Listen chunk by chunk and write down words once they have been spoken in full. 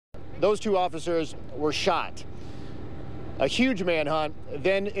those two officers were shot. A huge manhunt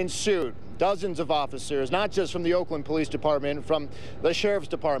then ensued. Dozens of officers, not just from the Oakland Police Department, from the Sheriff's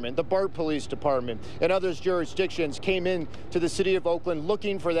Department, the BART Police Department, and other jurisdictions came in to the city of Oakland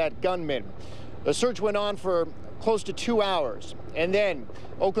looking for that gunman. The search went on for close to 2 hours, and then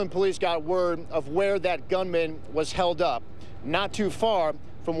Oakland police got word of where that gunman was held up, not too far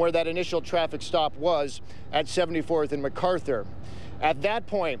from where that initial traffic stop was at 74th and MacArthur. At that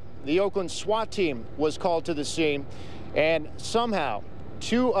point, the Oakland SWAT team was called to the scene, and somehow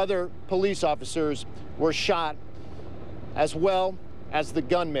 2 other police officers were shot, as well as the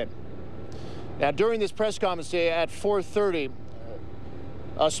gunman. Now, during this press conference at 4:30,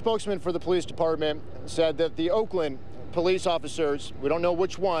 a spokesman for the police department said that the Oakland police officers, we don't know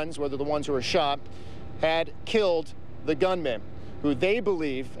which ones, whether the ones who were shot, had killed the gunman, who they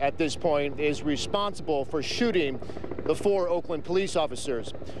believe at this point is responsible for shooting the 4 Oakland police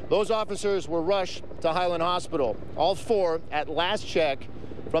officers. Those officers were rushed to Highland Hospital. All 4, at last check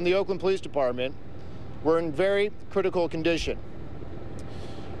from the Oakland Police Department, were in very critical condition.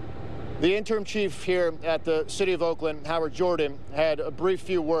 The interim chief here at the city of Oakland, Howard Jordan, had a brief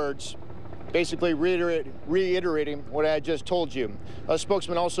few words, basically reiterating what I just told you. A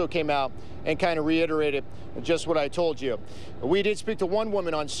spokesman also came out and kind of reiterated just what I told you. We did speak to one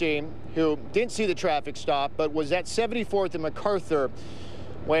woman on scene who didn't see the traffic stop, but was at 74th and MacArthur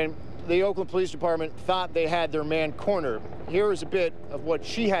when the Oakland Police Department thought they had their man cornered. Here is a bit of what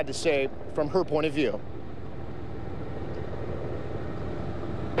she had to say from her point of view.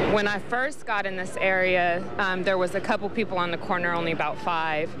 When I first got in this area, there was a couple people on the corner, only about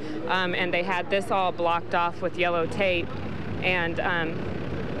 5, and they had this all blocked off with yellow tape, and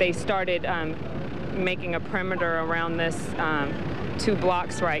they started making a perimeter around this 2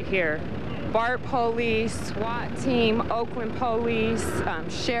 blocks right here. BART police, SWAT team, Oakland police,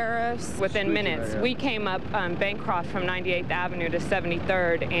 sheriffs. Within minutes, we came up Bancroft from 98th Avenue to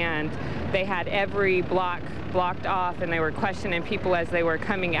 73rd, and they had every block blocked off, and they were questioning people as they were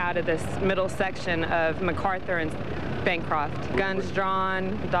coming out of this middle section of MacArthur and Bancroft. Guns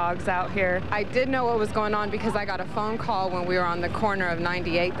drawn, dogs out here. I did know what was going on because I got a phone call when we were on the corner of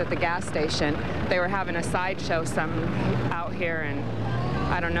 98th at the gas station. They were having a sideshow something out here, and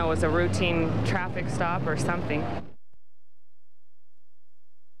I don't know, it was a routine traffic stop or something.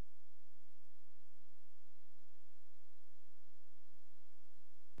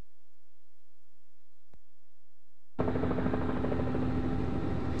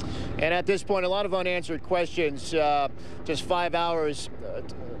 And at this point, a lot of unanswered questions. Just 5 hours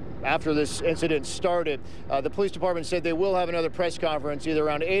after this incident started, the police department said they will have another press conference either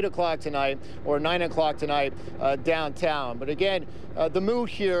around 8 o'clock tonight or 9 o'clock tonight downtown. But again, the mood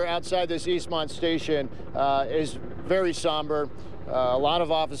here outside this Eastmont station is very somber. A lot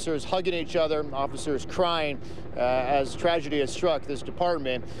of officers hugging each other, officers crying as tragedy has struck this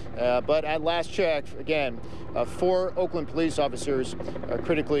department. But at last check, again, 4 Oakland police officers are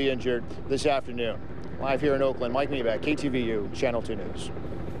critically injured this afternoon. Live here in Oakland, Mike Meeback, KTVU, Channel 2 News.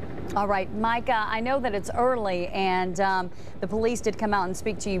 All right, Mike, I know that it's early and the police did come out and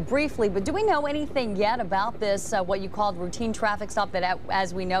speak to you briefly, but do we know anything yet about this, what you called routine traffic stop that,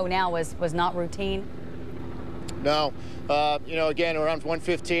 as we know now, was not routine? No. You know, again, around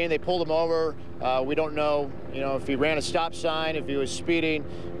 1:15, they pulled him over. We don't know, if he ran a stop sign, if he was speeding,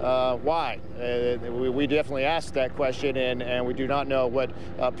 why. We definitely asked that question, and we do not know what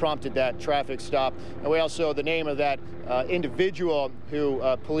prompted that traffic stop. And we also, the name of that individual who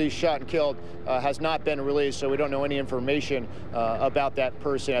police shot and killed has not been released, so we don't know any information about that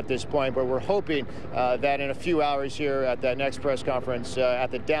person at this point. But we're hoping that in a few hours here at that next press conference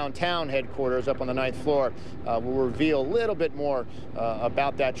at the downtown headquarters up on the 9th floor, we'll reveal a little bit more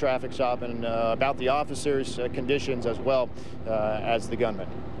about that traffic stop and about the officers' conditions as well as the gunman.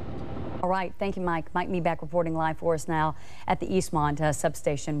 All right, thank you, Mike. Mike Meeback reporting live for us now at the Eastmont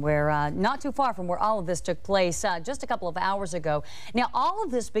substation, where not too far from where all of this took place just a couple of hours ago. Now, all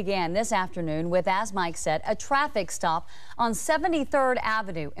of this began this afternoon with, as Mike said, a traffic stop on 73rd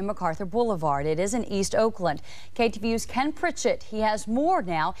Avenue in MacArthur Boulevard. It is in East Oakland. KTVU's Ken Pritchett, he has more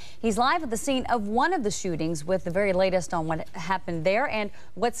now. He's live at the scene of one of the shootings with the very latest on what happened there and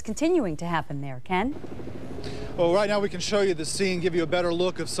what's continuing to happen there. Ken? Well, right now we can show you the scene, give you a better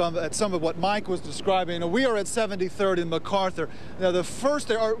look at some of what Mike was describing. We are at 73rd in MacArthur. Now,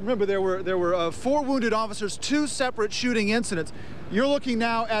 remember there were 4 wounded officers, 2 separate shooting incidents. You're looking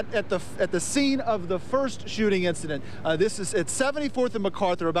now at the scene of the first shooting incident. This is at 74th and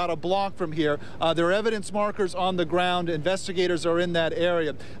MacArthur, about a block from here. There are evidence markers on the ground. Investigators are in that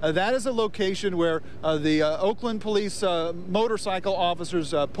area. That is a location where the Oakland police motorcycle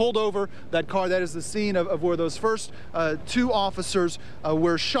officers pulled over that car. That is the scene of where those first two officers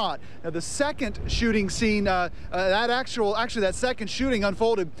were shot. Now, the second shooting scene, that second shooting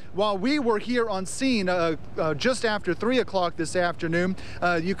unfolded while we were here on scene just after 3 o'clock this afternoon.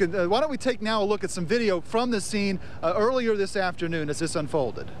 Why don't we take now a look at some video from the scene earlier this afternoon as this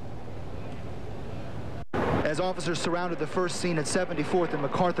unfolded. As officers surrounded the first scene at 74th and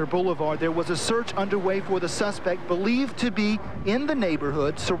MacArthur Boulevard, there was a search underway for the suspect believed to be in the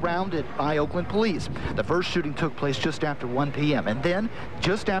neighborhood surrounded by Oakland police. The first shooting took place just after 1 p.m. and then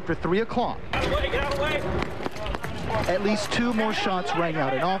just after 3 o'clock. Get out of the way. At least 2 more shots rang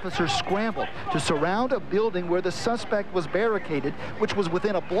out, and officers scrambled to surround a building where the suspect was barricaded, which was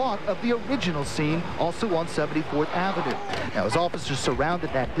within a block of the original scene, also on 74th Avenue. Now, as officers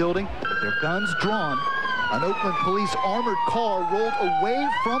surrounded that building with their guns drawn, an Oakland police armored car rolled away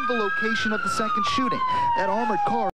from the location of the second shooting. That armored car